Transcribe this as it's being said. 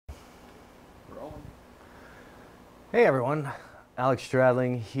Hey everyone, Alex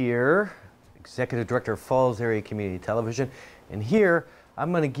Stradling here, Executive Director of Falls Area Community Television, and here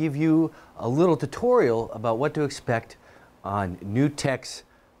I'm going to give you a little tutorial about what to expect on Newtek's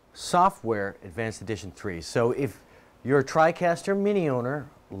Software Advanced Edition 3. So if you're a TriCaster Mini owner,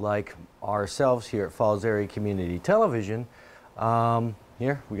 like ourselves here at Falls Area Community Television,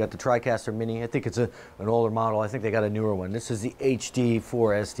 here we got the TriCaster Mini. I think it's an older model. I think they got a newer one. This is the HD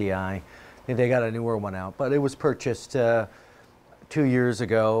 4 SDI. I think they got a newer one out, but it was purchased 2 years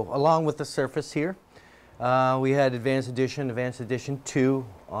ago, along with the Surface here. We had Advanced Edition 2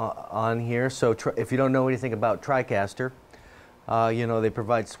 on here. So if you don't know anything about TriCaster, you know, they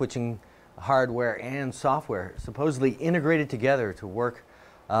provide switching hardware and software, supposedly integrated together to work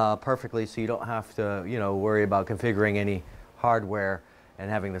perfectly, so you don't have to, you know, worry about configuring any hardware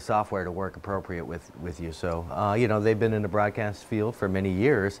and having the software to work appropriate with you. So, you know, they've been in the broadcast field for many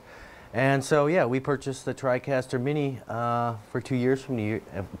years. And so, yeah, we purchased the TriCaster Mini for 2 years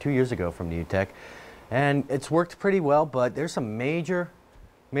ago from Newtek, and it's worked pretty well. But there's some major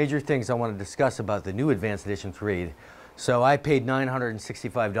things I want to discuss about the new Advanced Edition 3. So I paid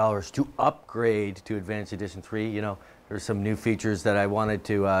 $965 to upgrade to Advanced Edition 3. You know, there's some new features that I wanted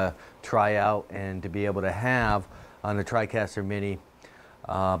to try out and to be able to have on the TriCaster Mini.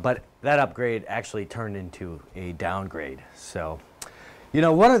 But that upgrade actually turned into a downgrade. So, you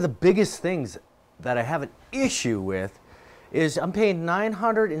know, one of the biggest things that I have an issue with is I'm paying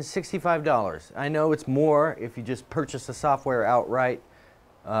 $965. I know it's more if you just purchase the software outright,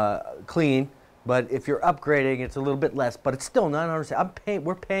 clean, but if you're upgrading, it's a little bit less, but it's still $900.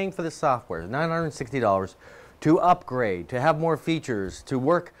 We're paying for the software, $960 to upgrade, to have more features, to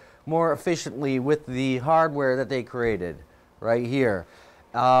work more efficiently with the hardware that they created right here.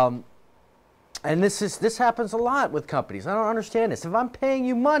 And this happens a lot with companies. I don't understand this. If I'm paying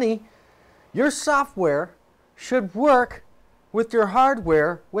you money, your software should work with your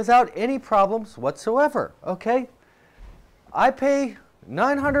hardware without any problems whatsoever, okay? I pay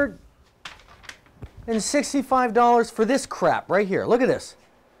 $965 for this crap right here. Look at this.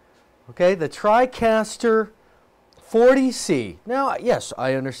 Okay, the TriCaster 40C. Now, yes,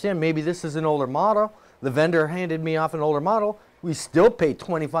 I understand maybe this is an older model. The vendor handed me off an older model. We still pay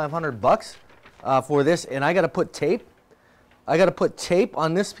 $2,500 for this, and I got to put tape. I got to put tape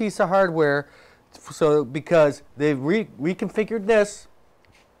on this piece of hardware, so because they've reconfigured this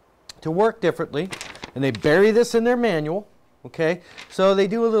to work differently, and they bury this in their manual. Okay, so they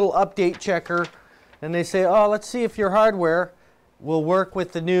do a little update checker, and they say, "Oh, let's see if your hardware will work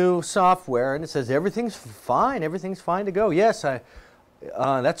with the new software," and it says everything's fine. Everything's fine to go. Yes,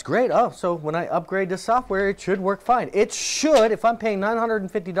 that's great. Oh, so when I upgrade the software, it should work fine. It should, if I'm paying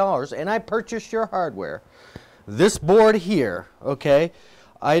 $950 and I purchased your hardware. This board here, okay,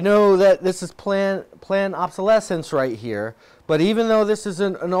 I know that this is planned obsolescence right here, but even though this is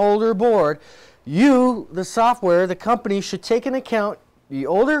an older board, you, the software, the company, should take into account the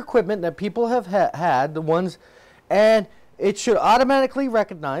older equipment that people have had, the ones, and it should automatically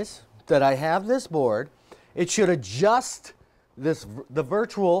recognize that I have this board. It should adjust the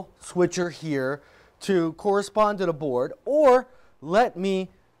virtual switcher here to correspond to the board, or let me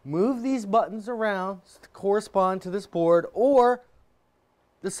move these buttons around to correspond to this board, or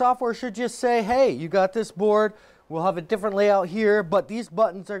the software should just say, hey, you got this board, we'll have a different layout here, but these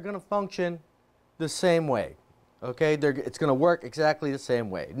buttons are going to function the same way. Okay, it's going to work exactly the same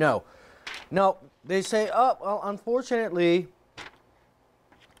way. No, they say, oh, well, unfortunately,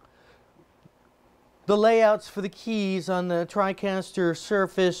 the layouts for the keys on the TriCaster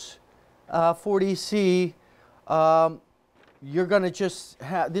Surface 40C, you're going to just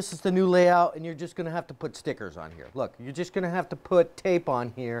have, this is the new layout, and you're just going to have to put stickers on here. Look, you're just going to have to put tape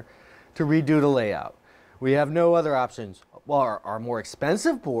on here to redo the layout. We have no other options. Well, our more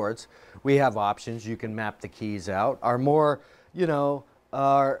expensive boards, we have options. You can map the keys out. Our more, you know,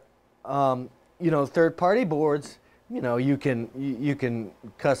 third-party boards, you know, you can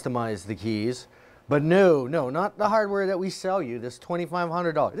customize the keys. But no, not the hardware that we sell you, this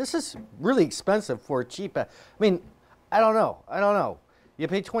 $2,500. This is really expensive for cheap. I mean, I don't know. You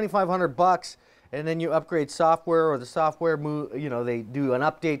pay $2,500 and then you upgrade software, or the software, you know, they do an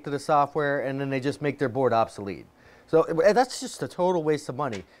update to the software and then they just make their board obsolete. So that's just a total waste of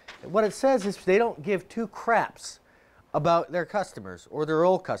money. What it says is they don't give two craps about their customers or their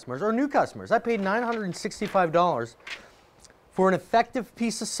old customers or new customers. I paid $965 for an effective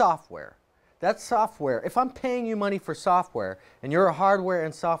piece of software. That software, if I'm paying you money for software and you're a hardware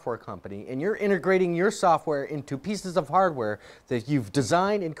and software company and you're integrating your software into pieces of hardware that you've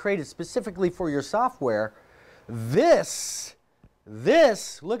designed and created specifically for your software, look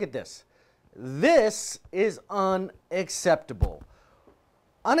at this. This is unacceptable.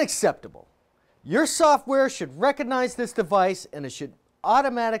 Unacceptable. Your software should recognize this device and it should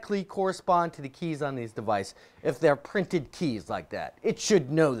automatically correspond to the keys on these devices if they're printed keys like that. It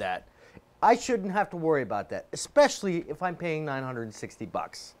should know that. I shouldn't have to worry about that, especially if I'm paying 960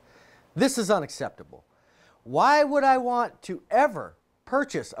 bucks. This is unacceptable. Why would I want to ever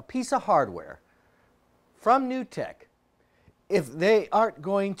purchase a piece of hardware from Newtek if they aren't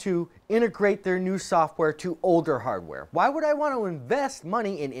going to integrate their new software to older hardware? Why would I want to invest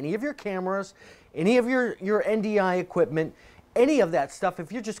money in any of your cameras, any of your NDI equipment, any of that stuff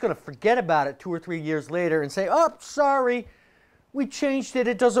if you're just going to forget about it 2 or 3 years later and say, oh, sorry, we changed it,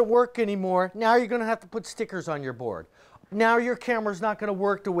 it doesn't work anymore. Now you're going to have to put stickers on your board. Now your camera's not going to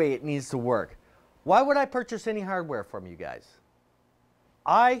work the way it needs to work. Why would I purchase any hardware from you guys?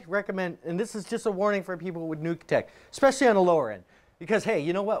 I recommend, and this is just a warning for people with Newtek, especially on the lower end, because hey,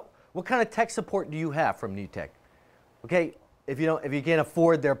 you know what? What kind of tech support do you have from Newtek? Okay, if you can't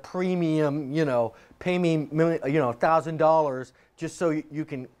afford their premium, pay me $1,000 just so you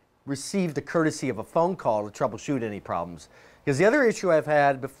can receive the courtesy of a phone call to troubleshoot any problems. Because the other issue I've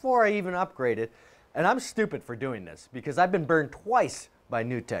had before I even upgraded, and I'm stupid for doing this because I've been burned twice by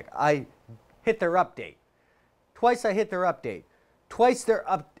Newtek. I hit their update. Twice I hit their update. Twice their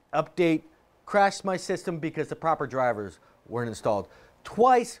update crashed my system because the proper drivers weren't installed.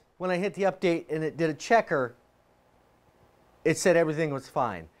 Twice when I hit the update and it did a checker, it said everything was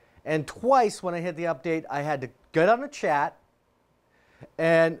fine. And twice when I hit the update, I had to get on a chat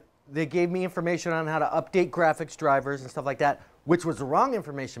and they gave me information on how to update graphics drivers and stuff like that, which was the wrong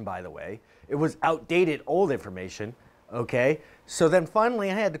information, by the way. It was outdated, old information, okay? So then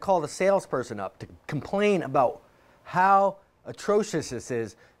finally I had to call the salesperson up to complain about how atrocious this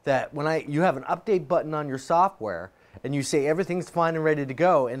is, that when you have an update button on your software and you say everything's fine and ready to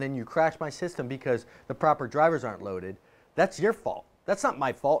go and then you crash my system because the proper drivers aren't loaded, that's your fault. That's not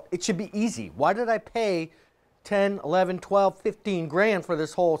my fault. It should be easy. Why did I pay 10, 11, 12, 15 grand for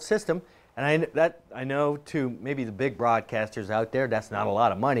this whole system? And I know to maybe the big broadcasters out there, that's not a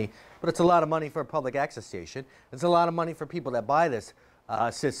lot of money, but it's a lot of money for a public access station. It's a lot of money for people that buy this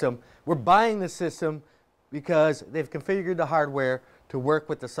system. We're buying this system because they've configured the hardware to work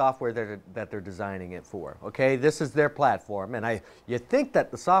with the software that they're designing it for. Okay, this is their platform, and you think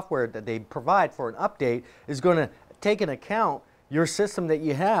that the software that they provide for an update is going to take into account your system that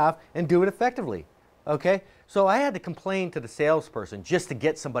you have and do it effectively. Okay, so I had to complain to the salesperson just to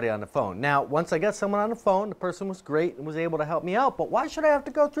get somebody on the phone. Now, once I got someone on the phone, the person was great and was able to help me out, but why should I have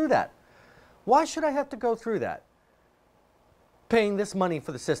to go through that? Why should I have to go through that? Paying this money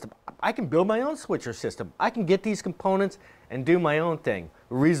for the system. I can build my own switcher system. I can get these components and do my own thing.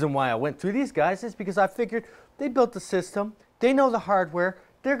 The reason why I went through these guys is because I figured they built the system, they know the hardware,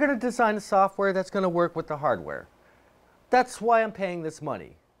 they're going to design the software that's going to work with the hardware. That's why I'm paying this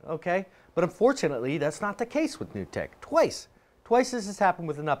money, okay? But unfortunately, that's not the case with Newtek. Twice this has happened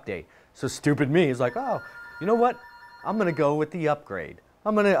with an update. So stupid me is like, oh, you know what? I'm going to go with the upgrade.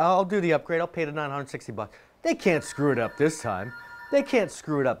 I'll do the upgrade. I'll pay the 960 bucks. They can't screw it up this time. They can't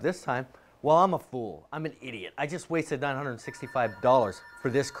screw it up this time. Well, I'm a fool. I'm an idiot. I just wasted $965 for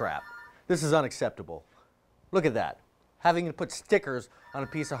this crap. This is unacceptable. Look at that. Having to put stickers on a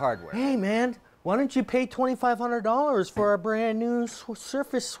piece of hardware. Hey, man, why don't you pay $2,500 for a brand new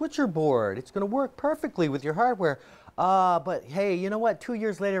Surface switcher board? It's going to work perfectly with your hardware. But hey, you know what? 2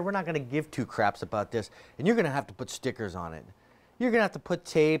 years later, we're not going to give two craps about this, and you're going to have to put stickers on it. You're going to have to put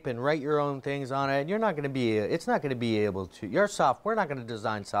tape and write your own things on it. You're not going to be, it's not going to be able to, we're not going to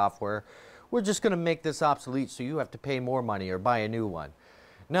design software. We're just going to make this obsolete so you have to pay more money or buy a new one.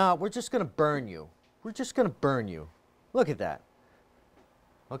 No, we're just going to burn you. We're just going to burn you. Look at that.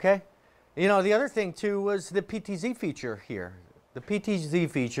 Okay? You know, the other thing too was the PTZ feature here. The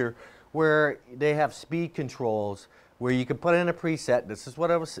PTZ feature where they have speed controls where you can put in a preset. This is what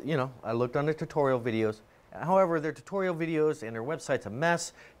I was, I looked on the tutorial videos. However, their tutorial videos and their website's a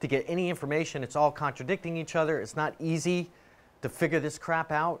mess. To get any information, it's all contradicting each other. It's not easy to figure this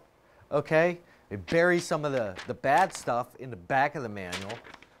crap out, okay? They bury some of the bad stuff in the back of the manual,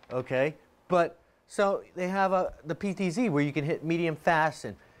 okay? But, so they have the PTZ where you can hit medium fast,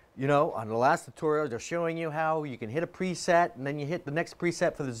 and on the last tutorial, they're showing you how you can hit a preset, and then you hit the next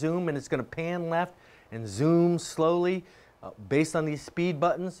preset for the zoom, and it's going to pan left and zoom slowly based on these speed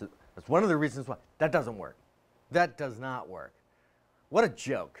buttons. That's one of the reasons why that doesn't work. That does not work. What a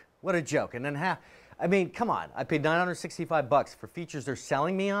joke. What a joke. And then I mean, come on. I paid 965 bucks for features they're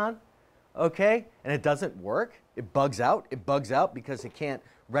selling me on, okay? And it doesn't work. It bugs out. It bugs out because it can't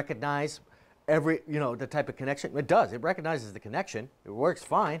recognize the type of connection. It does. It recognizes the connection. It works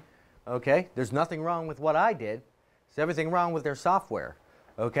fine, Okay? There's nothing wrong with what I did. There's everything wrong with their software.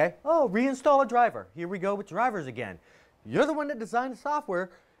 Okay? Oh, reinstall a driver. Here we go with drivers again. You're the one that designed the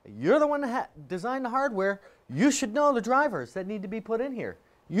software. You're the one that designed the hardware. You should know the drivers that need to be put in here.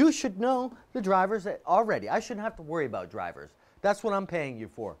 You should know the drivers that already. I shouldn't have to worry about drivers. That's what I'm paying you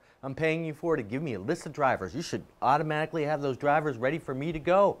for. I'm paying you for to give me a list of drivers. You should automatically have those drivers ready for me to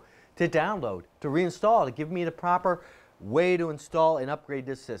go, to download, to reinstall, to give me the proper way to install and upgrade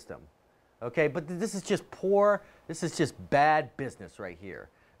this system. Okay, but this is just poor, this is just bad business right here.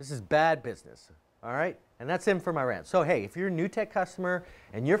 This is bad business, all right? And that's it for my rant. So hey, if you're a Newtek customer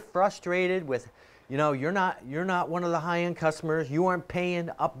and you're frustrated with, you know, you're not one of the high-end customers, you aren't paying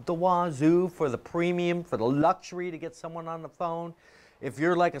up the wazoo for the premium, for the luxury to get someone on the phone. If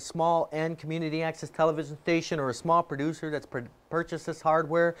you're like a small end community access television station or a small producer that's purchased this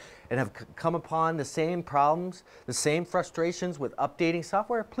hardware and have come upon the same problems, the same frustrations with updating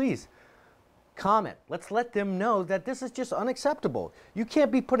software, please comment. Let's let them know that this is just unacceptable. You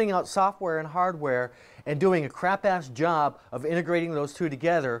can't be putting out software and hardware and doing a crap-ass job of integrating those two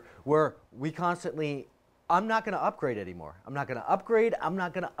together where we constantly, I'm not going to upgrade anymore. I'm not going to upgrade. I'm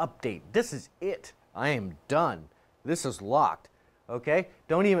not going to update. This is it. I am done. This is locked. Okay?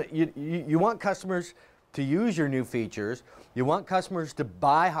 Don't even, you want customers to use your new features. You want customers to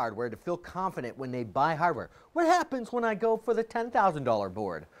buy hardware, to feel confident when they buy hardware. What happens when I go for the $10,000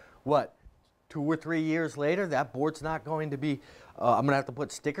 board? What? 2 or 3 years later, that board's not going to be, I'm going to have to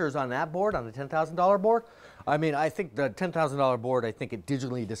put stickers on that board, on the $10,000 board. I mean, I think the $10,000 board, I think it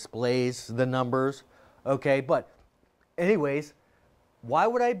digitally displays the numbers, okay? But anyways, why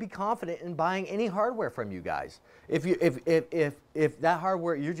would I be confident in buying any hardware from you guys? If that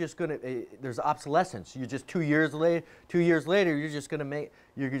hardware, you're just going to, there's obsolescence. You're just 2 years later, you're just going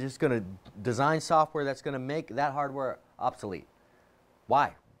to design software that's going to make that hardware obsolete.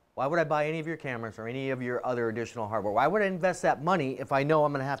 Why? Why would I buy any of your cameras or any of your other additional hardware? Why would I invest that money if I know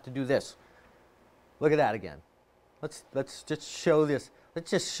I'm going to have to do this? Look at that again. Let's just show this.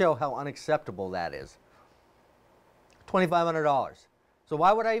 Let's just show how unacceptable that is. $2,500. So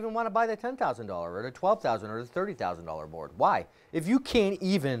why would I even want to buy the $10,000 or the $12,000 or the $30,000 board? Why? If you can't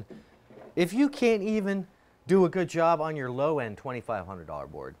even do a good job on your low-end $2,500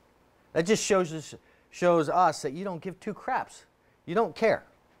 board, that just shows us that you don't give two craps. You don't care.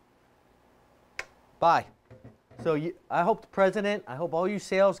 Bye. So I hope the president, I hope all you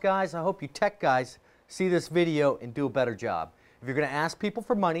sales guys, I hope you tech guys see this video and do a better job. If you're going to ask people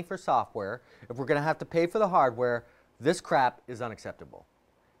for money for software, if we're going to have to pay for the hardware, this crap is unacceptable.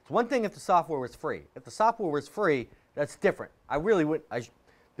 It's one thing if the software was free. If the software was free, that's different. I really would,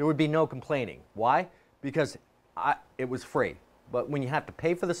 there would be no complaining. Why? Because it was free. But when you have to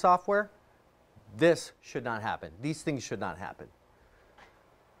pay for the software, this should not happen. These things should not happen.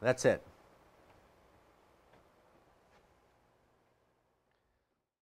 That's it.